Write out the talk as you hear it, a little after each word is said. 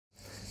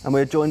And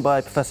we're joined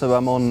by Professor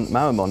Ramon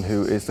Marimon,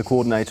 who is the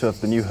coordinator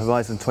of the new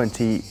Horizon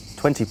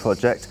 2020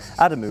 project,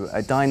 ADEMU,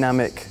 a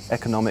dynamic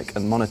economic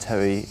and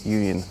monetary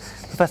union.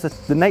 Professor,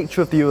 the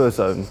nature of the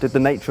Eurozone, did the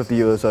nature of the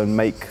Eurozone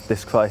make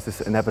this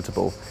crisis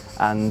inevitable?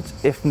 And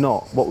if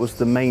not, what was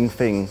the main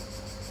thing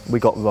we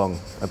got wrong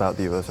about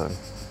the Eurozone?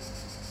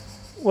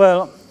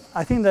 Well,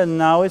 I think that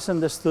now it's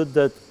understood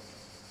that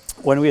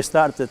when we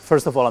started,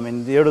 first of all, I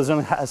mean, the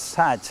Eurozone as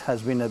such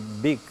has been a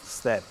big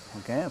step,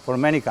 okay, for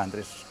many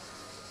countries.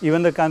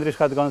 Even the countries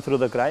had gone through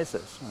the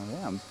crisis.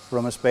 Okay? I'm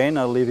from Spain,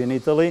 I live in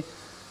Italy,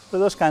 but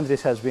those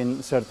countries has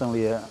been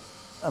certainly a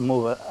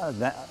move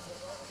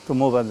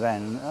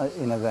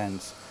in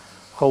advance.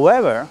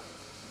 However,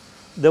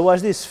 there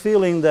was this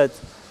feeling that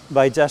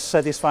by just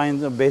satisfying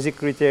the basic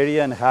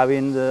criteria and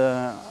having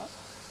the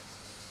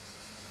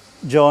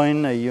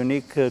join a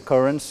unique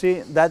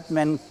currency, that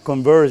meant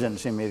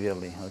convergence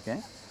immediately, okay?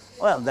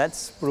 Well,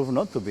 that's proved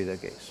not to be the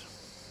case.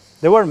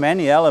 There were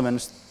many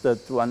elements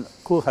that one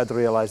could have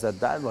realized that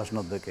that was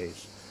not the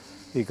case,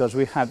 because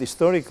we have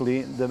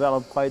historically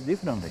developed quite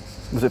differently.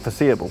 Was it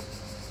foreseeable?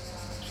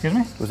 Excuse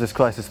me? Was this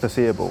crisis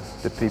foreseeable?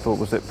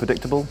 Was it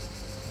predictable?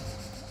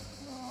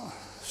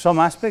 Some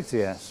aspects,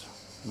 yes,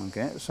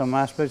 okay? Some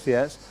aspects,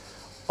 yes,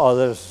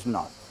 others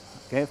not,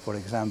 okay? For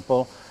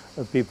example,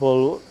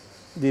 people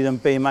didn't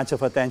pay much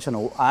of attention,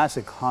 or as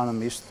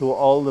economists, to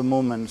all the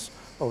movements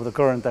of the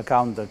current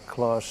account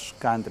across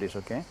countries,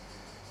 okay?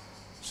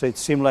 So it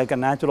seemed like a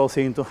natural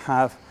thing to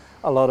have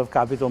a lot of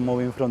capital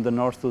moving from the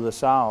north to the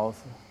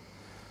south.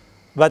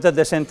 But at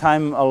the same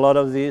time, a lot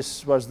of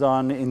this was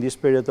done in this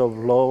period of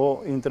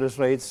low interest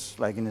rates,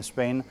 like in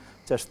Spain,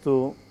 just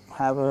to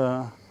have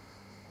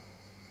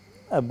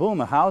a boom,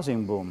 a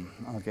housing boom,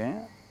 okay?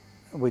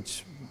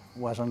 Which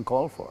wasn't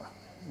called for.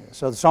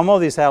 So some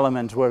of these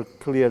elements were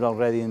cleared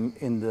already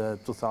in the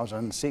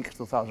 2006,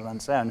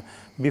 2007,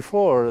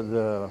 before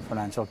the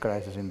financial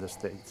crisis in the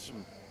States.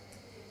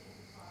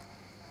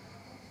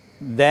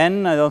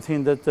 Then I don't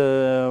think that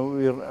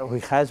we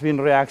has been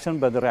reaction,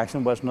 but the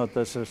reaction was not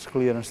as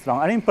clear and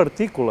strong. And in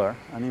particular,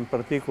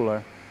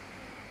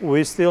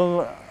 we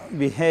still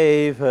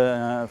behave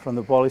from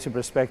the policy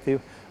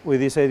perspective with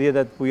this idea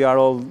that we are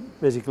all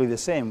basically the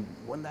same,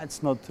 when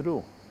that's not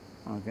true,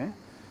 okay?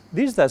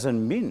 This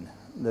doesn't mean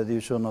that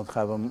you should not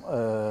have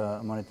a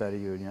monetary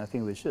union. I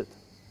think we should.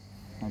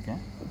 Okay.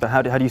 But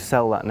how do you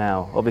sell that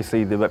now?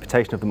 Obviously, the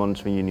reputation of the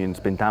monetary union has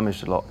been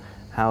damaged a lot.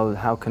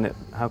 How can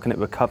it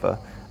recover?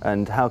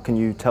 And how can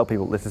you tell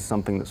people this is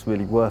something that's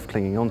really worth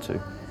clinging on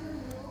to?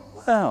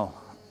 Well,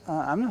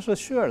 I'm not so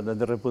sure that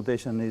the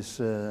reputation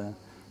is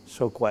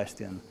so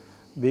questioned.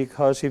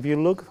 Because if you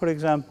look, for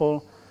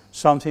example,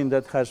 something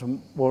that has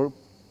worked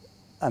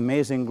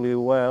amazingly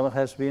well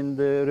has been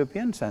the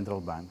European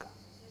Central Bank.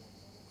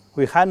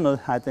 We had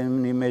not had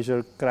any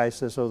major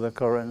crisis of the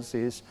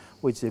currencies,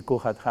 which they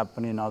could have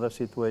happened in other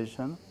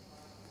situations.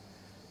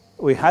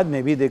 We had,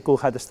 maybe they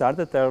could have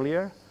started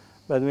earlier,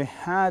 but we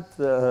had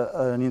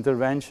an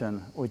intervention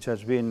which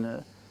has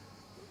been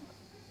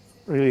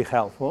really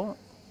helpful,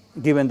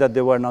 given that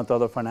there were not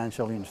other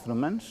financial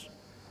instruments.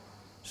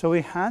 So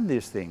we had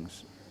these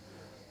things.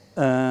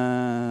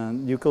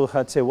 You could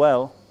have said,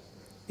 well,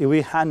 if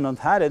we had not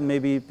had it,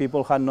 maybe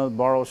people had not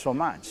borrowed so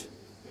much.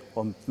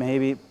 Or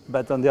maybe,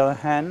 but on the other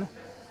hand,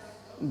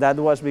 that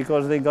was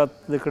because they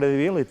got the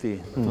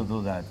credibility to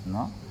do that,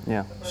 no?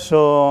 Yeah.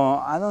 So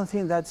I don't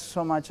think that's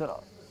so much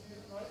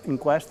in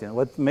question.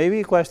 What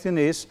maybe question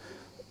is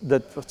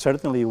that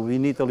certainly we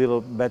need a little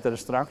better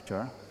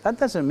structure. That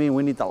doesn't mean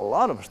we need a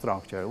lot of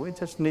structure. We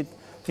just need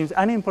things,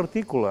 and in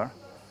particular,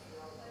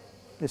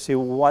 you see,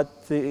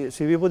 if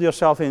you put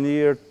yourself in the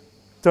year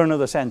turn of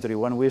the century,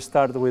 when we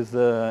start with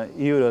the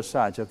euro as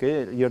such,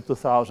 okay, year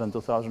 2000,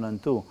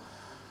 2002,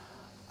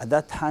 at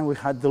that time, we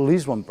had the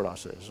Lisbon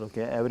process,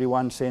 okay?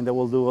 Everyone saying they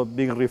will do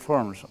big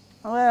reforms.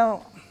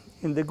 Well,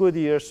 in the good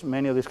years,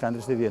 many of these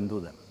countries, they didn't do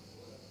them,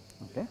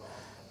 okay?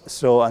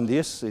 So, and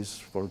this is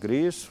for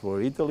Greece,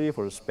 for Italy,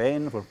 for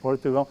Spain, for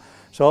Portugal.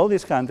 So all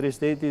these countries,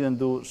 they didn't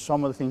do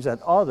some of the things that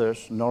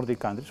others, Nordic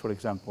countries, for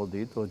example,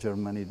 did, or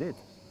Germany did,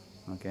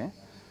 okay?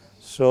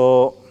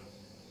 So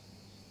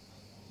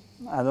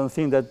I don't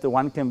think that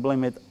one can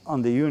blame it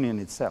on the union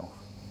itself.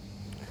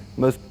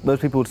 Most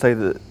people would say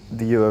that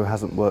the euro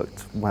hasn't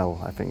worked well,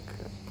 I think,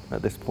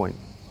 at this point.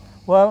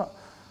 Well,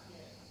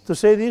 to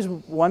say this,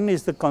 one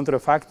is the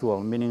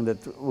counterfactual, meaning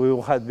that we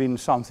had been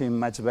something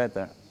much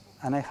better.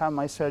 And I have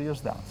my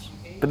serious doubts.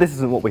 But this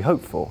isn't what we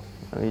hoped for.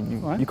 I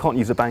mean, you can't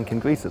use a bank in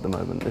Greece at the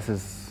moment. This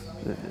is...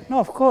 No,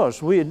 of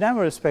course. We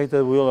never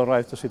expected we will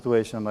arrive to a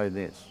situation like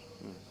this.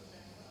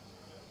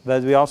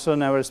 But we also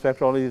never expect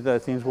probably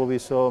that things will be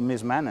so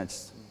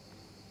mismanaged.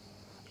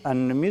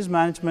 And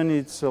mismanagement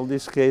is in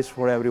this case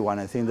for everyone.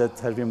 I think that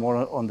has been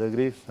more on the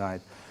Greek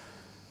side.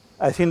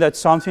 I think that's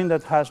something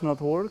that has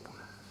not worked.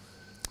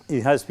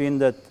 It has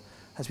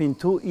been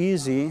too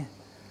easy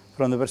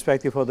from the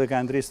perspective of the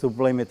countries to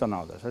blame it on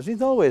others. As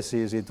it's always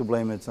easy to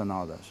blame it on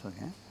others.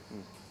 Okay?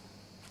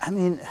 I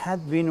mean,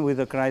 had been with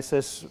the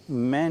crisis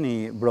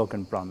many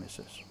broken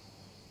promises.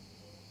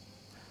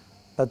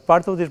 But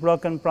part of these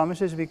broken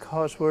promises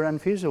because were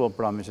unfeasible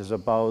promises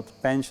about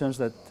pensions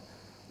that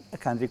a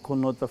country could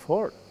not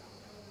afford,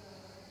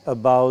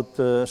 about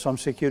some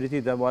security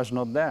that was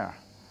not there,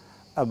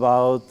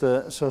 about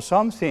so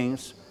some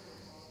things,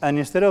 and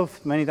instead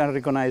of many times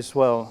recognize,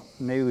 well,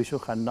 maybe we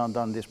should have not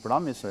done these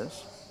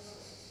promises,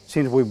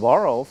 since we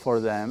borrow for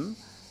them,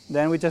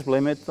 then we just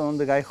blame it on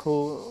the guy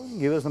who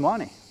gave us the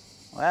money.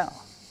 Well,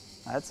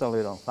 that's a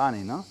little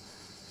funny, no?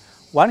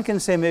 One can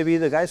say maybe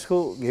the guys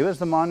who give us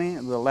the money,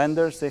 the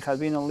lenders, they have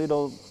been a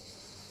little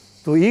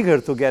too eager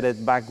to get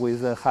it back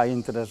with high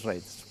interest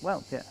rates.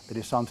 Well, yeah, there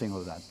is something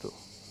of that too,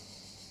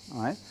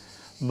 all right?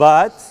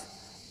 But,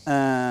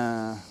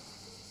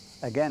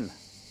 again,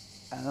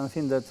 I don't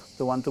think that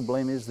the one to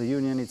blame is the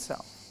union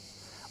itself.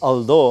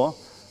 Although,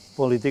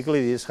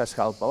 politically, this has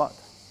helped a lot,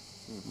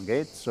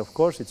 okay? So, of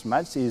course, it's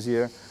much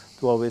easier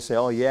to always say,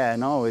 oh, yeah,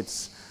 no,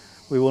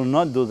 we will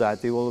not do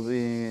that, it will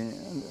be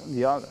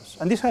the others.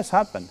 And this has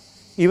happened.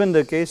 Even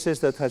the cases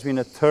that has been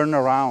a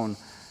turnaround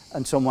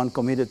and someone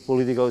committed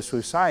political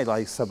suicide,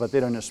 like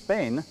Zapatero in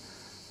Spain,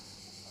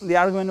 the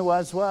argument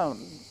was, well,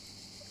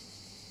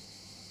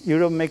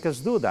 Europe make us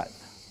do that.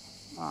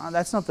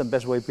 That's not the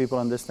best way people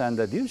understand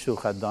that you should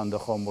have done the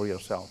homework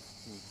yourself.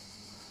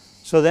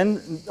 So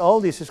then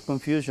all this is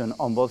confusion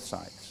on both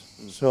sides.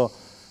 So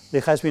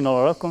there has been a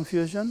lot of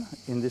confusion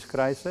in this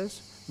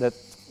crisis that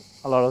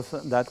a lot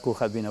of that could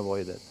have been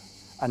avoided.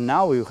 And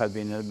now we have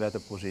been in a better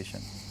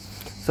position.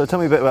 So tell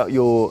me a bit about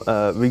your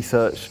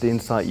research, the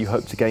insight you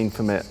hope to gain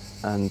from it,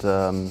 and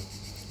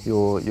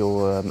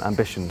your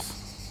ambitions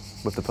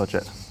with the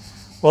project.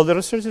 Well, the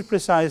research is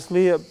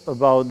precisely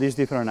about these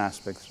different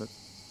aspects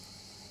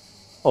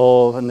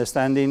of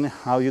understanding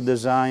how you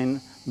design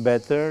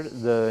better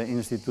the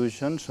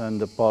institutions and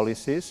the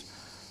policies.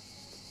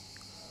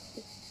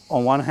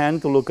 On one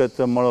hand, to look at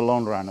the more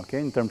long run, okay,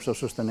 in terms of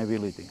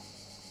sustainability.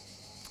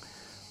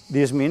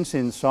 This means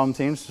in some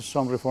things,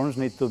 some reforms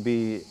need to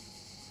be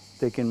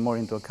taken more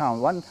into account.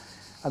 One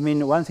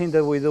thing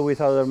that we do with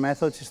other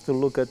methods is to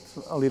look at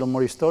a little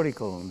more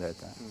historical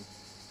data.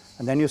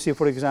 And then you see,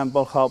 for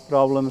example, how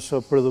problems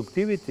of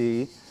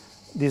productivity,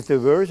 this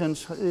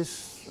divergence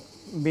is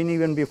been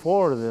even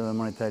before the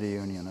monetary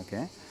union,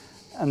 okay?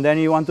 And then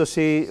you want to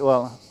see,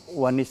 well,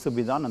 what needs to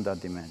be done on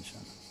that dimension.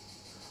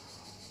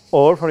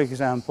 Or, for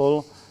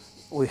example,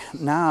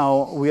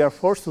 now we are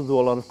forced to do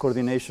a lot of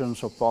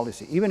coordinations of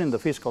policy, even in the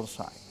fiscal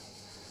side.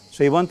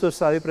 So you want to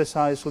study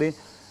precisely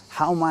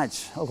how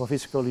much of a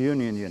fiscal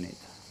union you need.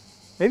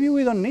 Maybe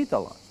we don't need a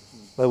lot,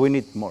 but we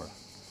need more,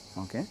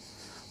 okay?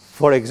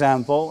 For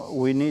example,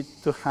 we need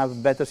to have a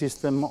better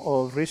system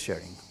of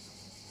risk-sharing.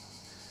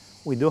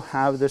 We do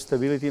have the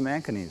stability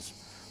mechanism,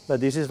 but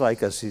this is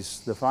like, as is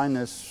defined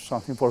as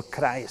something for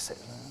crisis.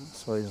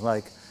 So it's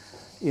like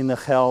in the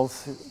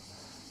health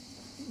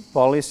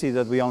policy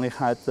that we only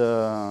had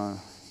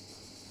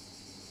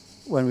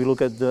when we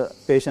look at the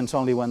patients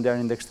only when they're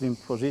in the extreme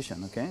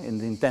position, okay, in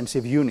the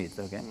intensive unit,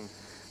 okay.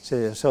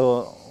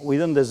 So we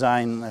don't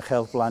design a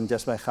health plan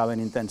just by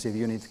having intensive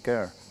unit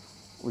care.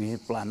 We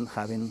plan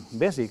having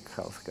basic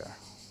health care.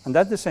 And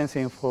that's the same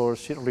thing for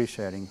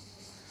risk-sharing.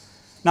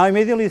 Now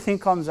immediately a thing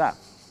comes up,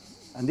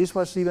 and this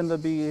was even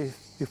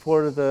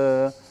before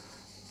the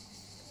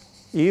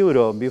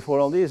Euro, before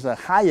all this.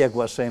 Hayek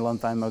was saying a long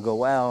time ago,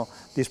 well,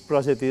 this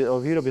project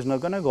of Europe is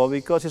not going to go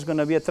because it's going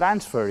to be a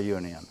transfer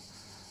union.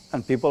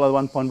 And people at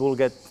one point will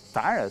get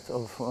tired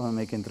of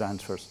making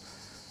transfers.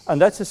 And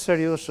that's a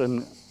serious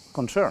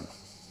concern,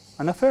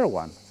 and a fair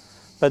one.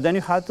 But then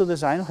you have to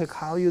design like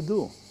how you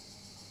do.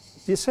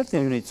 You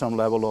certainly need some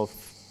level of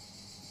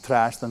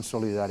trust and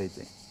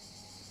solidarity.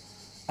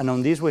 And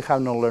on this we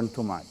have not learned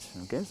too much,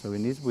 okay? So we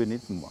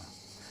need more.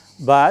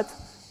 But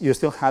you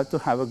still have to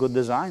have a good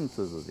design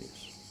to do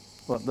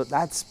this. Well,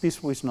 that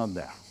piece is not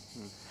there.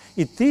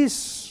 It is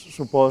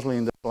supposedly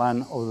in the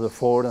plan of the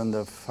 4 and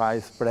the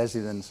 5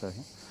 presidents. Okay?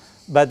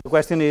 But the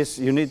question is,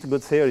 you need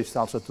good theorists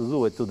also to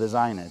do it, to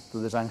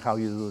design how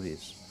you do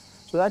this.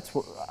 So that's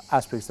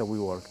aspects that we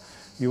work.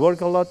 We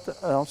work a lot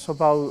also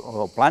about,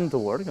 or plan to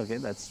work, okay,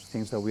 that's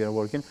things that we are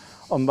working,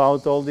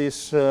 about all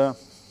these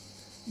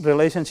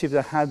relationships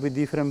that have with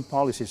different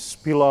policies,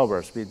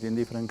 spillovers between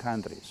different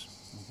countries.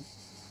 Okay?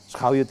 So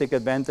how you take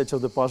advantage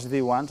of the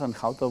positive ones and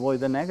how to avoid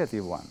the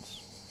negative ones.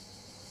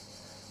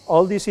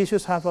 All these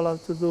issues have a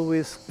lot to do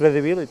with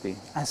credibility,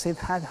 as it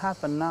had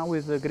happened now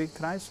with the Greek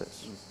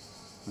crisis.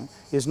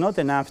 It's not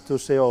enough to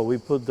say, oh, we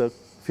put the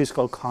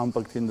fiscal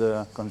compact in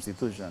the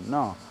constitution.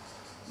 No.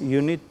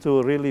 You need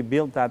to really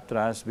build up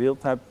trust,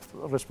 build up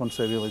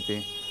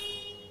responsibility,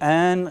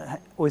 and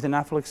with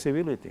enough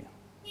flexibility.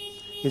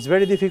 It's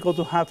very difficult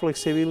to have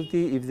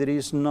flexibility if there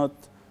is not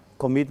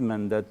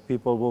commitment that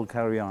people will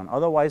carry on.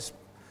 Otherwise,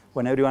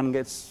 when everyone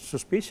gets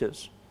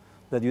suspicious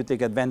that you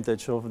take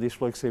advantage of this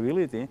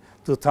flexibility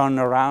to turn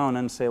around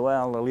and say,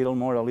 well, a little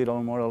more, a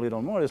little more, a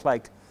little more, it's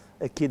like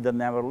a kid that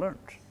never learned.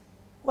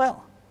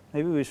 Well,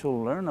 maybe we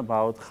should learn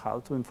about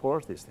how to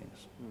enforce these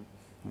things.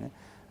 Okay?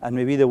 And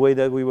maybe the way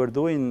that we were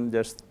doing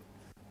just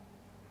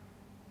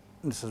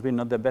this has been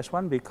not the best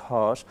one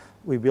because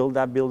we build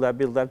up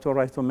to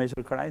arrive to a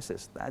major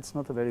crisis. That's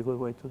not a very good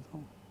way to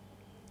do.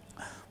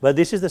 But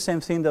this is the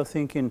same thing of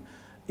thinking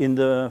in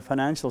the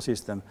financial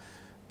system.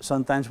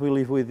 Sometimes we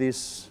live with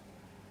this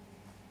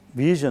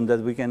vision that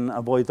we can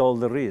avoid all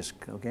the risk,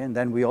 okay? And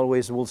then we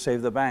always will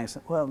save the banks.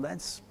 Well,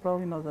 that's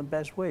probably not the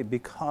best way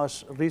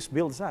because risk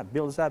builds up,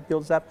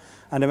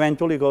 and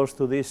eventually goes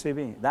to the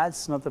ECB.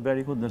 That's not a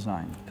very good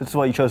design. That's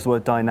why you chose the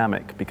word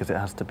dynamic, because it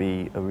has to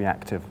be a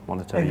reactive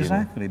monetary union.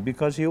 Exactly,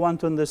 because you want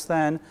to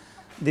understand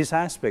these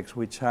aspects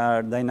which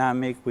are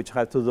dynamic, which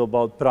have to do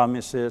about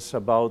promises,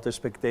 about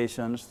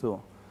expectations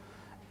too.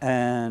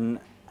 And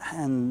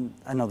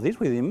I know this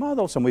within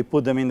models, and we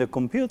put them in the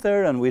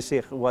computer, and we see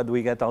what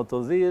we get out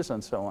of this,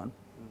 and so on.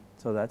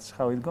 So that's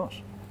how it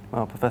goes.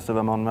 Well, Professor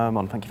Ramon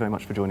Marimon, thank you very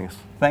much for joining us.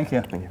 Thank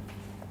you. Thank you.